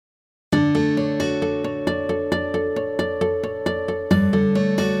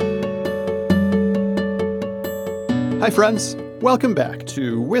Hi, friends. Welcome back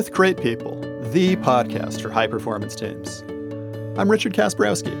to With Great People, the podcast for high-performance teams. I'm Richard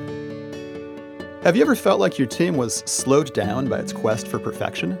Kasprowski. Have you ever felt like your team was slowed down by its quest for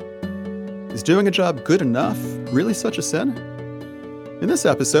perfection? Is doing a job good enough really such a sin? In this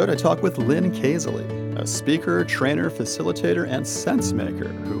episode, I talk with Lynn Kaysley, a speaker, trainer, facilitator, and sense maker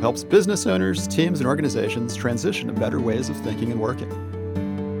who helps business owners, teams, and organizations transition to better ways of thinking and working.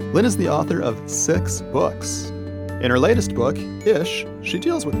 Lynn is the author of 6 books. In her latest book, Ish, she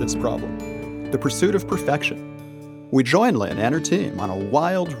deals with this problem, the pursuit of perfection. We join Lynn and her team on a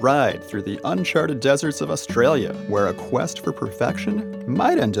wild ride through the uncharted deserts of Australia, where a quest for perfection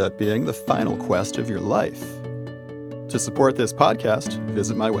might end up being the final quest of your life. To support this podcast,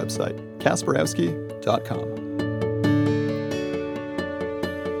 visit my website,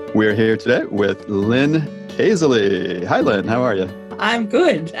 kasprowski.com. We're here today with Lynn Kaysley. Hi, Lynn. How are you? I'm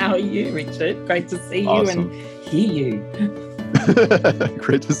good. How are you, Richard? Great to see you and hear you.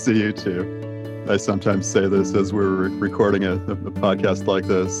 Great to see you, too. I sometimes say this as we're recording a podcast like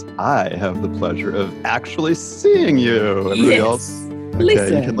this. I have the pleasure of actually seeing you. Everybody else,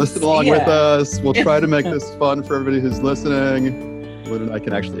 okay, you can listen along with us. We'll try to make this fun for everybody who's listening. Lynn and I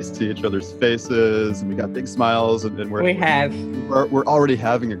can actually see each other's faces, and we got big smiles, and we're already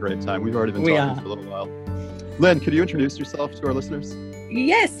having a great time. We've already been talking for a little while. Lynn, could you introduce yourself to our listeners?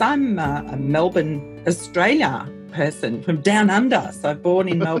 Yes, I'm a Melbourne, Australia person from down under. So I'm born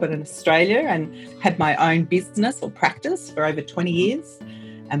in Melbourne, Australia, and had my own business or practice for over 20 years.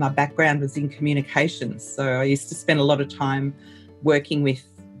 And my background was in communications. So I used to spend a lot of time working with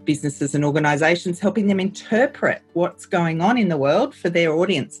businesses and organisations, helping them interpret what's going on in the world for their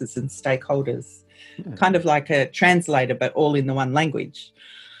audiences and stakeholders. Yeah. Kind of like a translator, but all in the one language.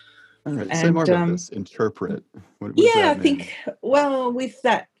 All right, say more about this, interpret. What does that mean? I think, with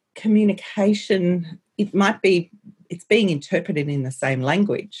that communication, it's being interpreted in the same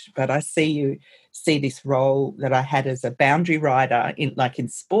language, but I see this role that I had as a boundary rider in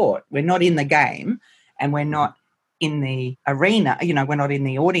sport. We're not in the game and we're not in the arena, we're not in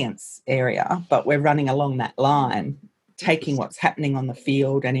the audience area, but we're running along that line, taking what's happening on the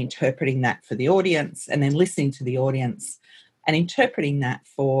field and interpreting that for the audience, and then listening to the audience and interpreting that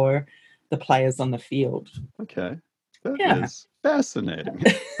for the players on the field. Okay. That is fascinating.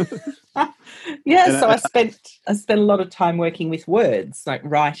 So I spent a lot of time working with words, like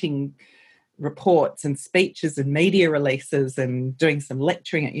writing reports and speeches and media releases and doing some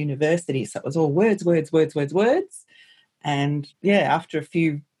lecturing at university. So it was all words. And after a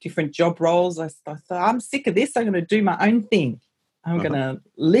few different job roles, I thought, I'm sick of this. I'm going to do my own thing. I'm going to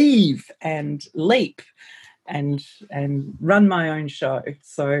leave and leap and run my own show.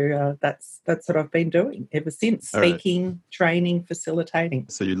 So that's what I've been doing ever since, speaking, training, facilitating.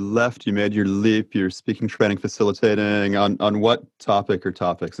 So you made your leap, you're speaking, training, facilitating on what topic or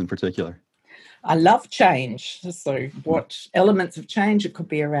topics in particular? I love change. So what elements of change? It could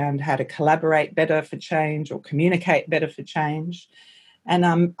be around how to collaborate better for change or communicate better for change. And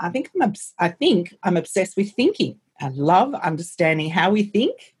I think I'm obsessed with thinking. I love understanding how we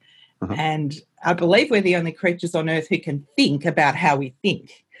think. And I believe we're the only creatures on earth who can think about how we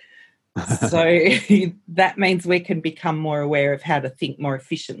think. So that means we can become more aware of how to think more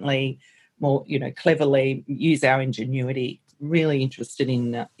efficiently, more, cleverly, use our ingenuity. Really interested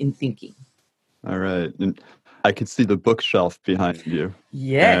in thinking. All right. And I can see the bookshelf behind you.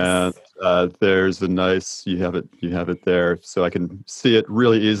 Yes. And there's a nice, you have it there. So I can see it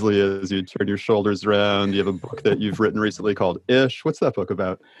really easily as you turn your shoulders around. You have a book that you've written recently called Ish. What's that book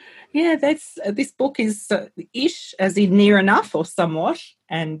about? Yeah, this book is Ish, as in near enough or somewhat.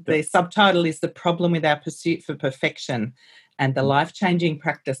 And the subtitle is The Problem with Our Pursuit for Perfection and the Life-Changing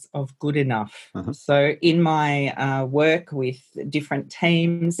Practice of Good Enough. So in my work with different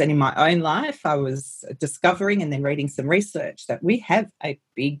teams and in my own life, I was discovering and then reading some research that we have a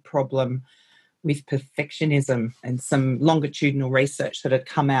big problem with perfectionism, and some longitudinal research that had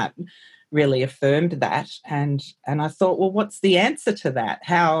come out really affirmed that. And I thought, well, what's the answer to that?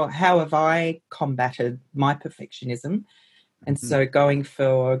 How have I combated my perfectionism? And so going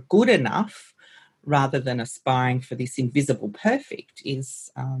for good enough rather than aspiring for this invisible perfect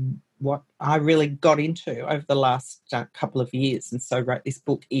is what I really got into over the last couple of years. And so wrote this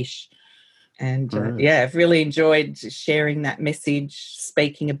book, Ish. And I've really enjoyed sharing that message,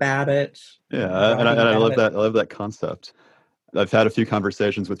 speaking about it. Yeah, and I love that. I love that concept. I've had a few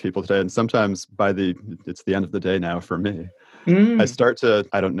conversations with people today, and sometimes it's the end of the day now for me. I start to,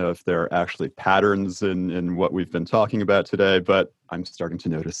 I don't know if there are actually patterns in what we've been talking about today, but I'm starting to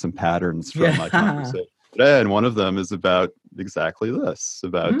notice some patterns from my conversation today. And one of them is about exactly this,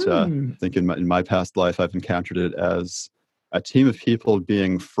 about I Mm, think in my past life, I've encountered it as a team of people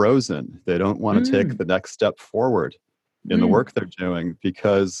being frozen. They don't want to take mm, the next step forward in the mm. work they're doing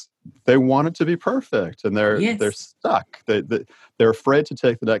because they want it to be perfect, and they're Yes. stuck. They're afraid to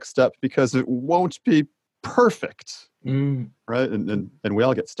take the next step because it won't be perfect, Mm. right? And we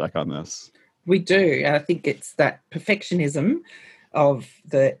all get stuck on this. We do. I think it's that perfectionism of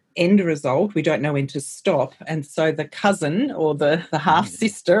the end result. We don't know when to stop. And so the cousin or the half Mhm.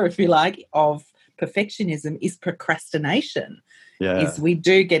 sister, if you like, of perfectionism is procrastination. Is Yeah. we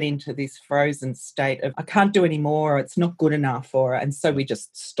do get into this frozen state of I can't do any more, or it's not good enough, or and so we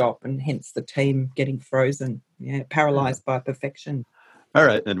just stop, and hence the team getting frozen, Yeah. paralyzed by perfection. All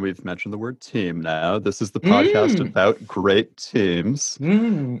right, and we've mentioned the word team now. This is the podcast Mm, about great teams.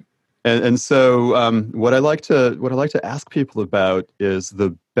 mm. And so what I like to ask people about is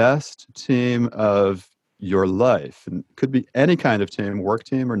the best team of your life. And it could be any kind of team, work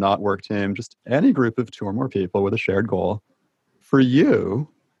team or not work team, just any group of two or more people with a shared goal. For you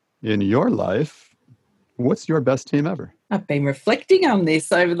in your life, what's your best team ever? I've been reflecting on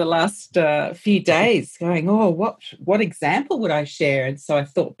this over the last few days, going, "Oh, what example would I share?" And so I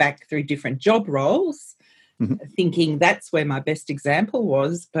thought back through different job roles, Mhm. thinking that's where my best example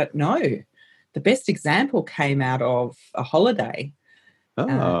was. But no, the best example came out of a holiday, uh,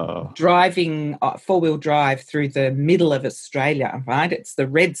 Oh, driving four-wheel drive through the middle of Australia. Right, it's the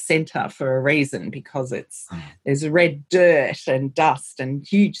red centre for a reason because there's red dirt and dust and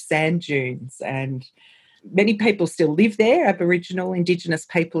huge sand dunes and many people still live there, Aboriginal, Indigenous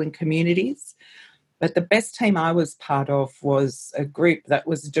people in communities. But the best team I was part of was a group that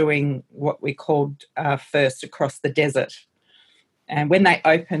was doing what we called First Across the Desert. And when they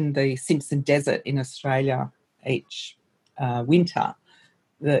opened the Simpson Desert in Australia each winter,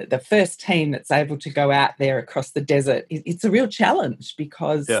 the first team that's able to go out there across the desert, it's a real challenge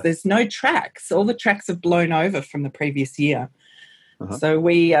because yeah. there's no tracks. All the tracks have blown over from the previous year. Uh-huh. So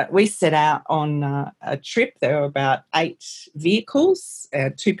we set out on a trip. There were about 8 vehicles,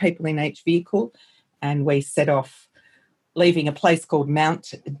 2 people in each vehicle, and we set off, leaving a place called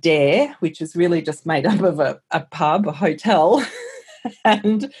Mount Dare, which is really just made up of a pub, a hotel,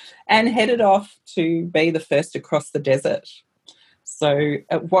 and headed off to be the first across the desert. So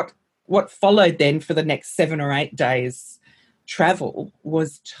what followed then for the next 7 or 8 days travel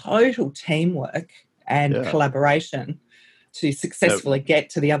was total teamwork and Yeah. collaboration to Now, successfully get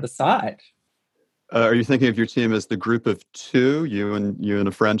to the other side. are you thinking of your team as the group of two, you and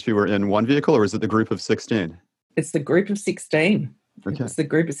a friend who were in one vehicle, or is it the group of 16? It's the group of 16. It Okay. was the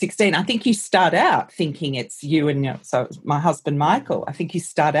group of 16. I think you start out thinking it's you and so my husband Michael. I think you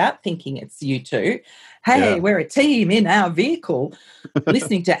start out thinking it's you two. Hey, Yeah. we're a team in our vehicle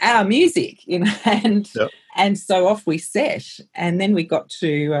listening to our music, Yeah. and so off we set. And then we got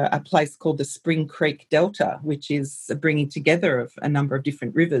to a place called the Spring Creek Delta, which is a bringing together of a number of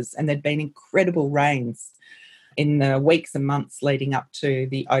different rivers. And there'd been incredible rains in the weeks and months leading up to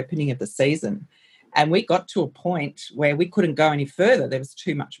the opening of the season. And we got to a point where we couldn't go any further. There was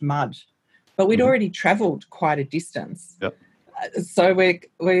too much mud. But we'd Mhm. already travelled quite a distance. Yep. So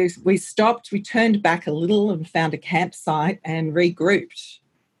we stopped, we turned back a little and found a campsite and regrouped.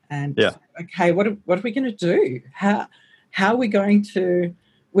 And Yeah. okay, what are we going to do? How are we going to?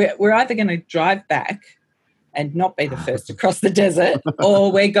 We're either going to drive back and not be the first across the desert,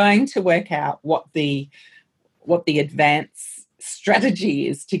 or we're going to work out what the advance strategy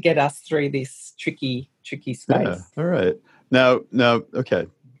is to get us through this tricky Yeah. space. All right. Now, okay.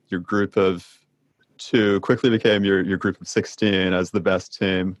 Your group of two quickly became your group of 16 as the best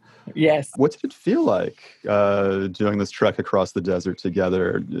team. Yes. What did it feel like doing this trek across the desert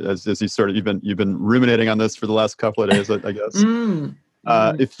together? As you you've been ruminating on this for the last couple of days, I guess. Mm,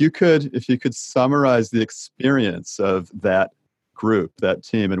 mm. If you could summarize the experience of that group, that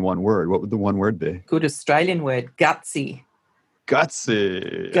team in one word, what would the one word be? Good Australian word, gutsy.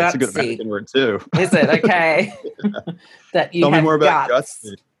 Gutsy. That's a good Gutsy. American word too. Is it? Okay. That you Tell me more have about guts.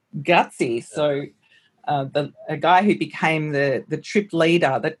 gutsy. Gutsy. Yeah. So a guy who became the trip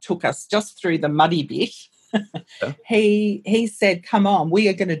leader that took us just through the muddy bit, Yeah. he said, "Come on, we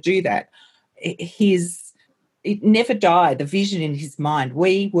are going to do that." It never died. The vision in his mind.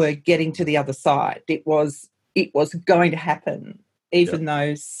 We were getting to the other side. It was going to happen. Yeah. Even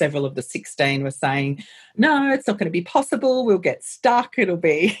though several of the 16 were saying, no, it's not going to be possible. We'll get stuck. It'll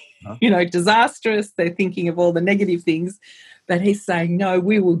be, Huh? disastrous. They're thinking of all the negative things. But he's saying, no,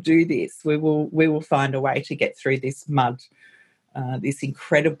 we will do this. We will find a way to get through this mud, this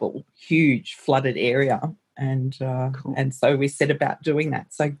incredible, huge flooded area. Cool. And so we set about doing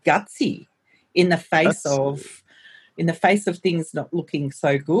that. So gutsy in the face Gutsy. of in the face of things not looking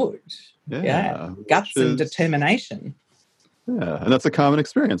so good. Yeah. Guts and determination. Yeah, and that's a common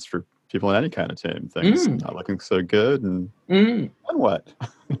experience for people in any kind of team. Things not looking so good, and then what?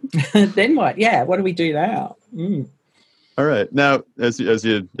 Then what? Yeah, what do we do now? All right. Now, as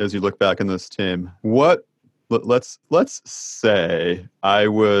you look back in this team, let's say I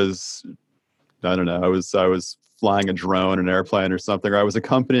don't know, I was flying a drone, an airplane or something, or I was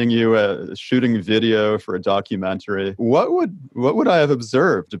accompanying you shooting video for a documentary. What would I have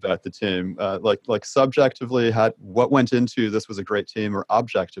observed about the team? Like subjectively, what went into this was a great team, or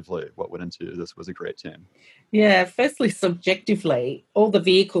objectively, what went into this was a great team? Yeah, firstly, subjectively, all the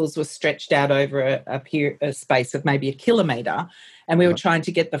vehicles were stretched out over a space of maybe 1 kilometre, and we were trying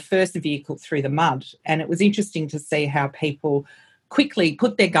to get the first vehicle through the mud. And it was interesting to see how people quickly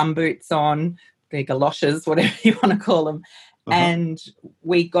put their gumboots on, their galoshes, whatever you want to call them, and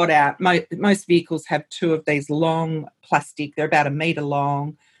we got out. Most vehicles have 2 of these long plastic, they're about 1 metre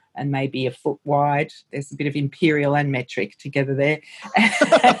long and maybe 1 foot wide. There's a bit of imperial and metric together there.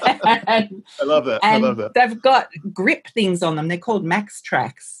 I love that. I love that. They've got grip things on them. They're called Max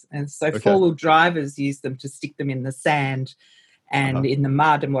Tracks. And so four-wheel drivers use them to stick them in the sand and in the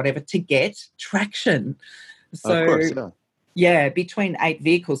mud and whatever to get traction. So, of course, yeah. Yeah, between 8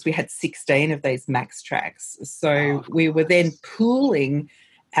 vehicles, we had 16 of these Max Tracks. So we were then pooling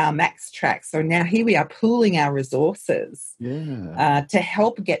our Max Tracks. So now here we are pooling our resources to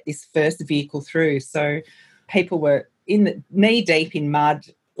help get this first vehicle through. So people were knee deep in mud,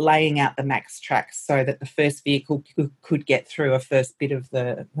 laying out the Max Tracks so that the first vehicle could get through a first bit of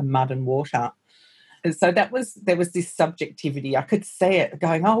the mud and water. And so there was this subjectivity. I could see it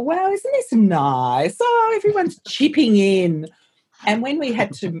going, oh, wow, isn't this nice? Oh, everyone's chipping in. And when we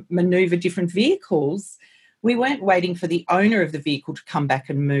had to manoeuvre different vehicles, we weren't waiting for the owner of the vehicle to come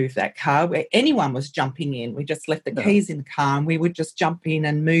back and move that car. Where anyone was jumping in. We just left the keys in the car and we would just jump in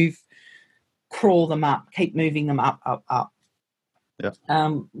and crawl them up, keep moving them up.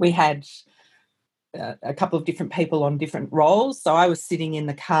 Yeah. We had a couple of different people on different roles. So I was sitting in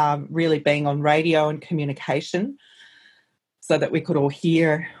the car really being on radio and communication so that we could all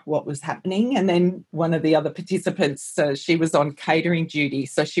hear what was happening. And then one of the other participants, she was on catering duty.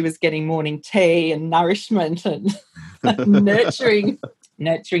 So she was getting morning tea and nourishment and nurturing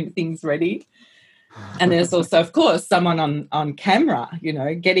things ready. And there's also, of course, someone on camera,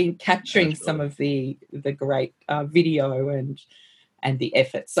 capturing some of the great video and the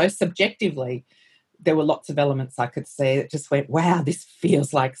effort. So subjectively, there were lots of elements I could see that just went, wow, this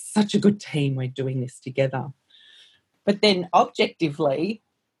feels like such a good team. We're doing this together. But then objectively,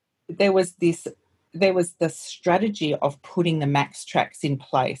 there was the strategy of putting the Max Tracks in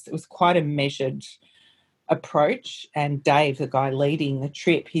place. It was quite a measured approach. And Dave, the guy leading the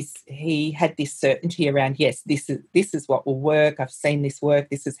trip, he had this certainty around, yes, this is what will work. I've seen this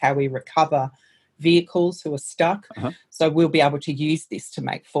work. This is how we recover vehicles who are stuck. So we'll be able to use this to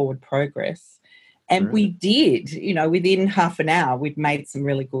make forward progress. And we did, within half an hour, we'd made some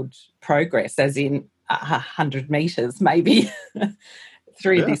really good progress, as in 100 metres maybe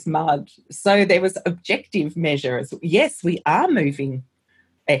through this mud. So there was objective measures. Yes, we are moving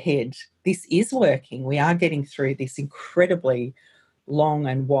ahead. This is working. We are getting through this incredibly long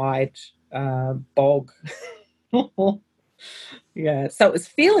and wide bog. Yeah, so it was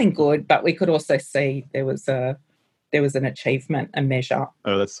feeling good, but we could also see there was an achievement, a measure.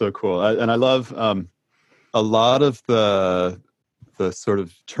 Oh, that's so cool. And I love a lot of the sort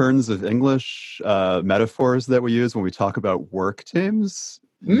of turns of English metaphors that we use when we talk about work teams.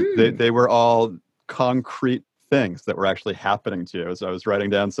 They were all concrete things that were actually happening to you. So I was writing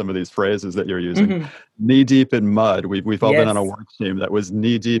down some of these phrases that you're using. Knee deep in mud. We've all been on a work team that was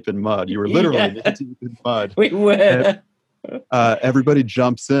knee deep in mud. You were literally knee deep in mud. We were. Everybody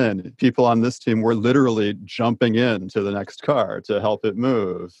jumps in. People on this team were literally jumping in to the next car to help it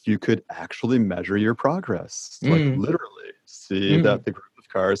move. You could actually measure your progress, like literally see that the group of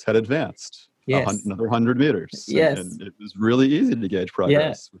cars had advanced another 100 meters. And it was really easy to gauge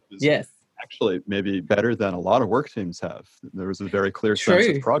progress, which is actually maybe better than a lot of work teams have. There was a very clear sense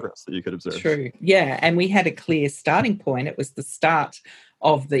of progress that you could observe. True. Yeah, and we had a clear starting point. It was the start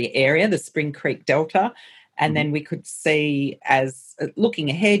of the area, the Spring Creek Delta. And then we could see, as looking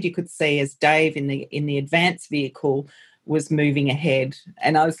ahead, you could see as Dave in the advanced vehicle was moving ahead.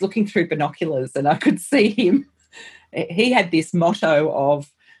 And I was looking through binoculars and I could see him. He had this motto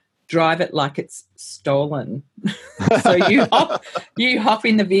of drive it like it's stolen. So you hop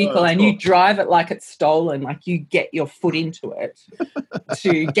in the vehicle and you drive it like it's stolen, like you get your foot into it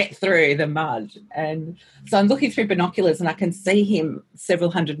to get through the mud. And so I'm looking through binoculars and I can see him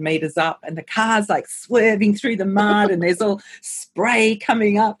several hundred meters up and the car's like swerving through the mud and there's all spray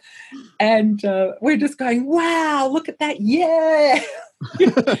coming up. And we're just going, wow, look at that, yeah.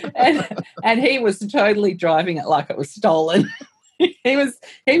 and he was totally driving it like it was stolen. He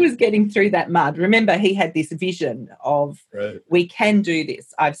was getting through that mud. Remember, he had this vision of we can do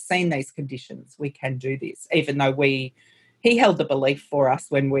this. I've seen these conditions. We can do this, even though he held the belief for us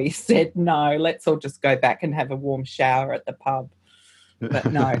when we said, no, let's all just go back and have a warm shower at the pub.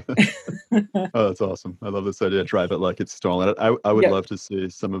 But no. Oh, that's awesome. I love this idea. Drive it like it's stolen. I would love to see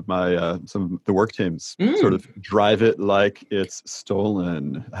some of the work teams sort of drive it like it's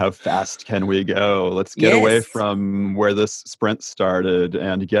stolen. How fast can we go? Let's get away from where this sprint started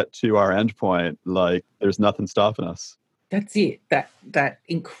and get to our end point. Like there's nothing stopping us. That's it. That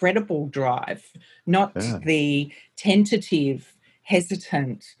incredible drive, not the tentative,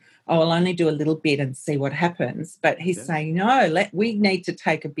 hesitant, I'll only do a little bit and see what happens. But he's saying, no, we need to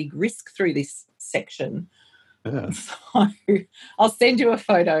take a big risk through this section. Yeah. So I'll send you a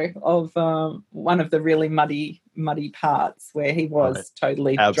photo of one of the really muddy parts where he was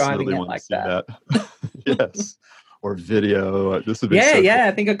totally driving it like that. Yes. Or video. This would be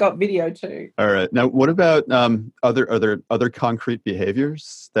I think I got video too. All right. Now, what about other concrete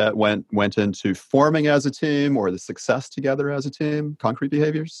behaviors that went into forming as a team or the success together as a team? Concrete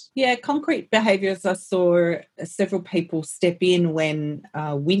behaviors? Yeah, concrete behaviors. I saw several people step in when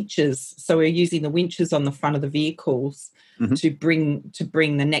winches. So we're using the winches on the front of the vehicles to bring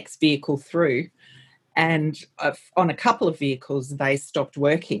the next vehicle through. And on a couple of vehicles, they stopped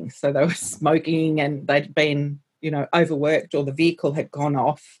working. So they were smoking and they'd been overworked, or the vehicle had gone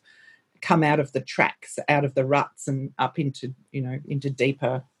off, come out of the tracks, out of the ruts and up into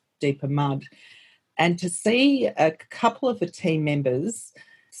deeper mud. And to see a couple of the team members,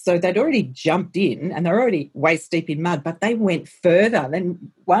 so they'd already jumped in and they're already waist deep in mud, but they went further.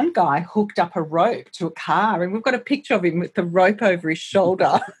 Then one guy hooked up a rope to a car and we've got a picture of him with the rope over his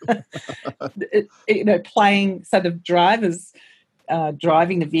shoulder, playing sort of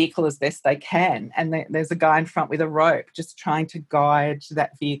driving the vehicle as best they can, and there's a guy in front with a rope just trying to guide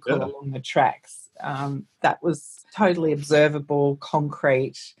that vehicle along the tracks. That was totally observable,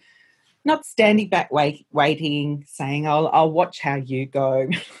 concrete, not standing back waiting, saying, I'll watch how you go,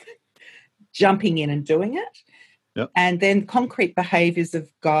 jumping in and doing it. Yep. And then concrete behaviours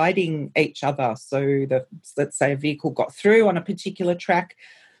of guiding each other. So let's say a vehicle got through on a particular track,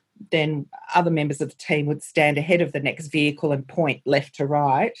 then other members of the team would stand ahead of the next vehicle and point left to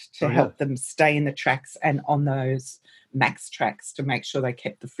right to help them stay in the tracks and on those max tracks to make sure they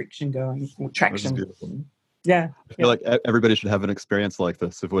kept the friction going, or traction. Yeah. I feel like everybody should have an experience like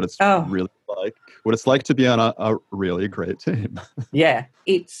this of what it's really like, what it's like to be on a really great team. Yeah.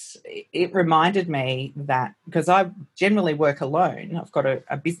 It reminded me that, because I generally work alone. I've got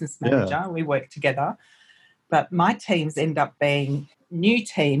a business manager. We work together. But my teams end up being new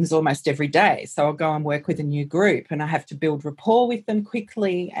teams almost every day. So I'll go and work with a new group and I have to build rapport with them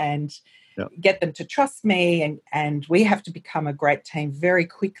quickly and get them to trust me. And we have to become a great team very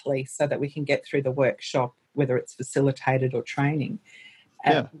quickly so that we can get through the workshop, whether it's facilitated or training.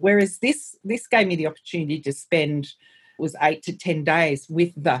 Whereas this gave me the opportunity to spend, was 8 to 10 days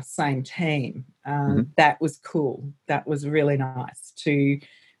with the same team. That was cool. That was really nice to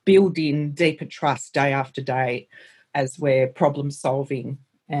build in deeper trust day after day as we're problem solving.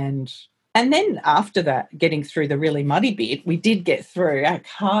 And then after that, getting through the really muddy bit, we did get through. Our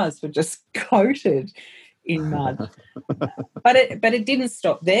cars were just coated in mud. But it didn't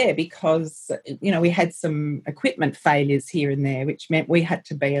stop there, because, we had some equipment failures here and there, which meant we had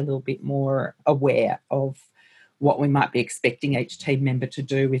to be a little bit more aware of what we might be expecting each team member to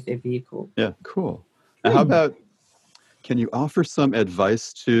do with their vehicle. Yeah, cool. Now, how about, can you offer some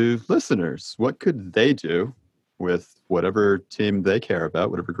advice to listeners? What could they do with whatever team they care about,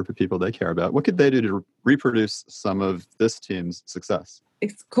 whatever group of people they care about? What could they do to reproduce some of this team's success?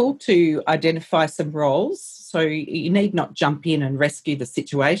 It's cool to identify some roles. So you need not jump in and rescue the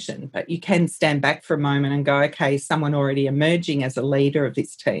situation, but you can stand back for a moment and go, okay, someone already emerging as a leader of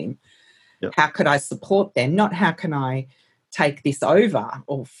this team. Yep. How could I support them? Not how can I take this over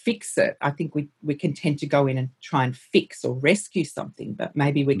or fix it. I think we can tend to go in and try and fix or rescue something, but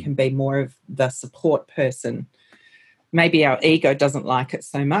maybe we can be more of the support person. Maybe our ego doesn't like it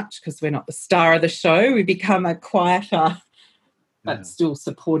so much because we're not the star of the show. We become a quieter but still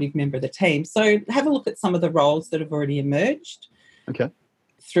supportive member of the team. So have a look at some of the roles that have already emerged. Okay.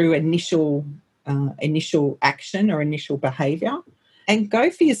 through initial action or initial behaviour, and go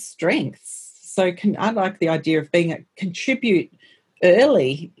for your strengths. So I like the idea of contribute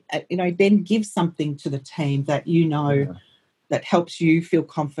early, then give something to the team that that helps you feel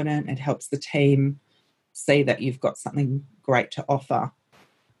confident. It helps the team see that you've got something great to offer.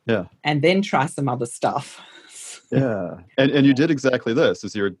 Yeah. And then try some other stuff. Yeah. And you did exactly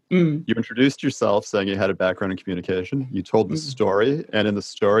this. You introduced yourself saying you had a background in communication. You told the story, and in the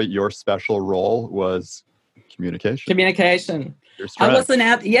story, your special role was communication. I wasn't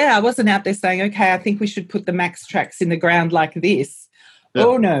out there saying, okay, I think we should put the Max tracks in the ground like this. Yeah.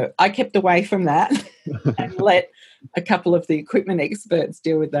 Oh no, I kept away from that and let a couple of the equipment experts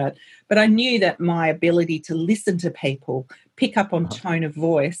deal with that. But I knew that my ability to listen to people, pick up on tone of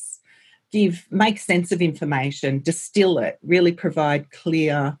voice, make sense of information, distill it, really provide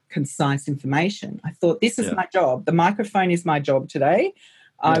clear, concise information. I thought, this is my job. The microphone is my job today.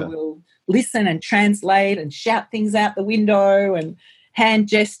 I will listen and translate and shout things out the window and hand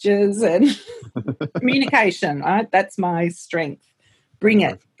gestures and communication. Right? That's my strength. Bring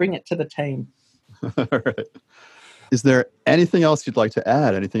it to the team. All right. Is there anything else you'd like to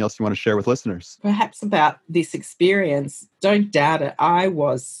add? Anything else you want to share with listeners? Perhaps about this experience. Don't doubt it. I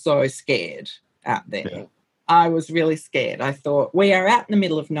was so scared out there. Yeah. I was really scared. I thought, we are out in the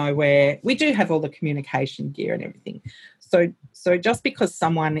middle of nowhere. We do have all the communication gear and everything. So just because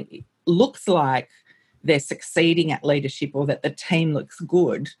someone looks like they're succeeding at leadership or that the team looks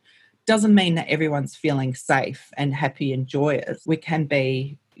good doesn't mean that everyone's feeling safe and happy and joyous. We can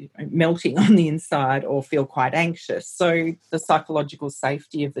be melting on the inside or feel quite anxious. So the psychological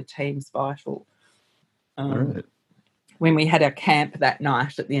safety of the team's vital. All right. When we had our camp that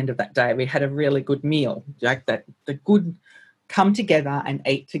night, at the end of that day, we had a really good meal, like that the good come together and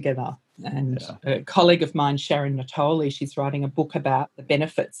eat together. And a colleague of mine, Sharon Natoli, she's writing a book about the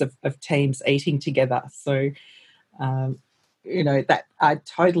benefits of teams eating together. So, that I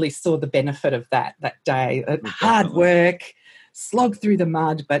totally saw the benefit of that day. Hard work, slog through the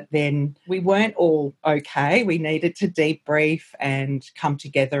mud, but then we weren't all okay. We needed to debrief and come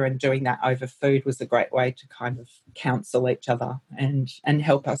together, and doing that over food was a great way to kind of counsel each other and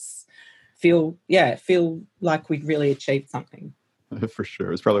help us feel like we'd really achieved something. For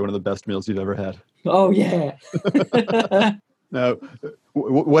sure. It's probably one of the best meals you've ever had. Oh, yeah. Now,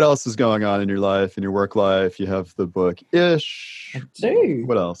 what else is going on in your life, in your work life? You have the book Ish. I do.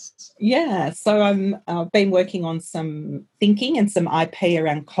 What else? Yeah. So I've been working on some thinking and some IP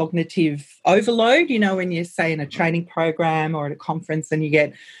around cognitive overload. When you say in a training program or at a conference and you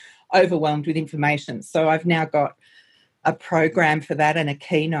get overwhelmed with information. So I've now got a program for that and a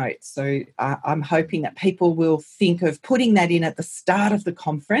keynote. So I'm hoping that people will think of putting that in at the start of the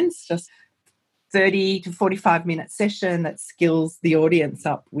conference, just 30 to 45-minute session that skills the audience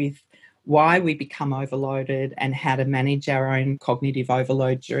up with why we become overloaded and how to manage our own cognitive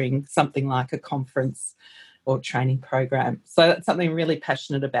overload during something like a conference or training program. So that's something I'm really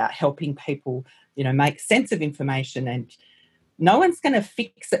passionate about, helping people, make sense of information, and no one's going to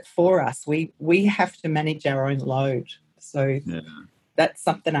fix it for us. We have to manage our own load. So that's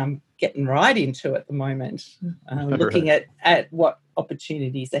something I'm getting right into at the moment, looking at what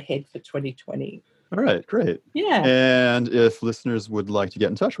opportunities ahead for 2020. All right, great. Yeah. And if listeners would like to get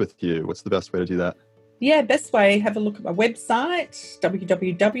in touch with you, what's the best way to do that? Yeah, best way, have a look at my website,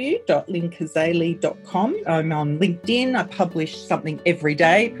 www.lynkazali.com. I'm on LinkedIn. I publish something every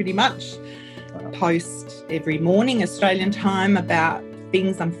day, pretty much. Post every morning, Australian time, about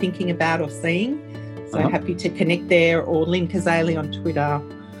things I'm thinking about or seeing. So happy to connect there, or Lynn Kazali on Twitter,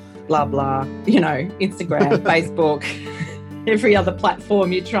 blah, blah, Instagram, Facebook, every other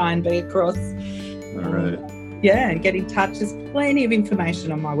platform you try and be across. All right. And get in touch. There's plenty of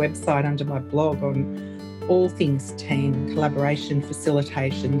information on my website under my blog on all things team, collaboration,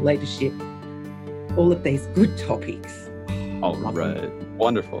 facilitation, leadership, all of these good topics. All right.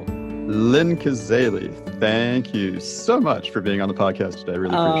 Wonderful. Lynn Kazali, thank you so much for being on the podcast today. I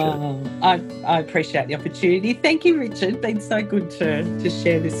really appreciate it. I appreciate the opportunity. Thank you, Richard. It's been so good to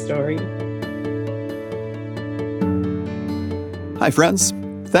share this story. Hi, friends.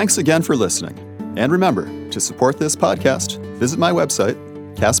 Thanks again for listening. And remember, to support this podcast, visit my website,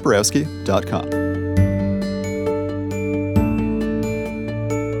 kasparowski.com.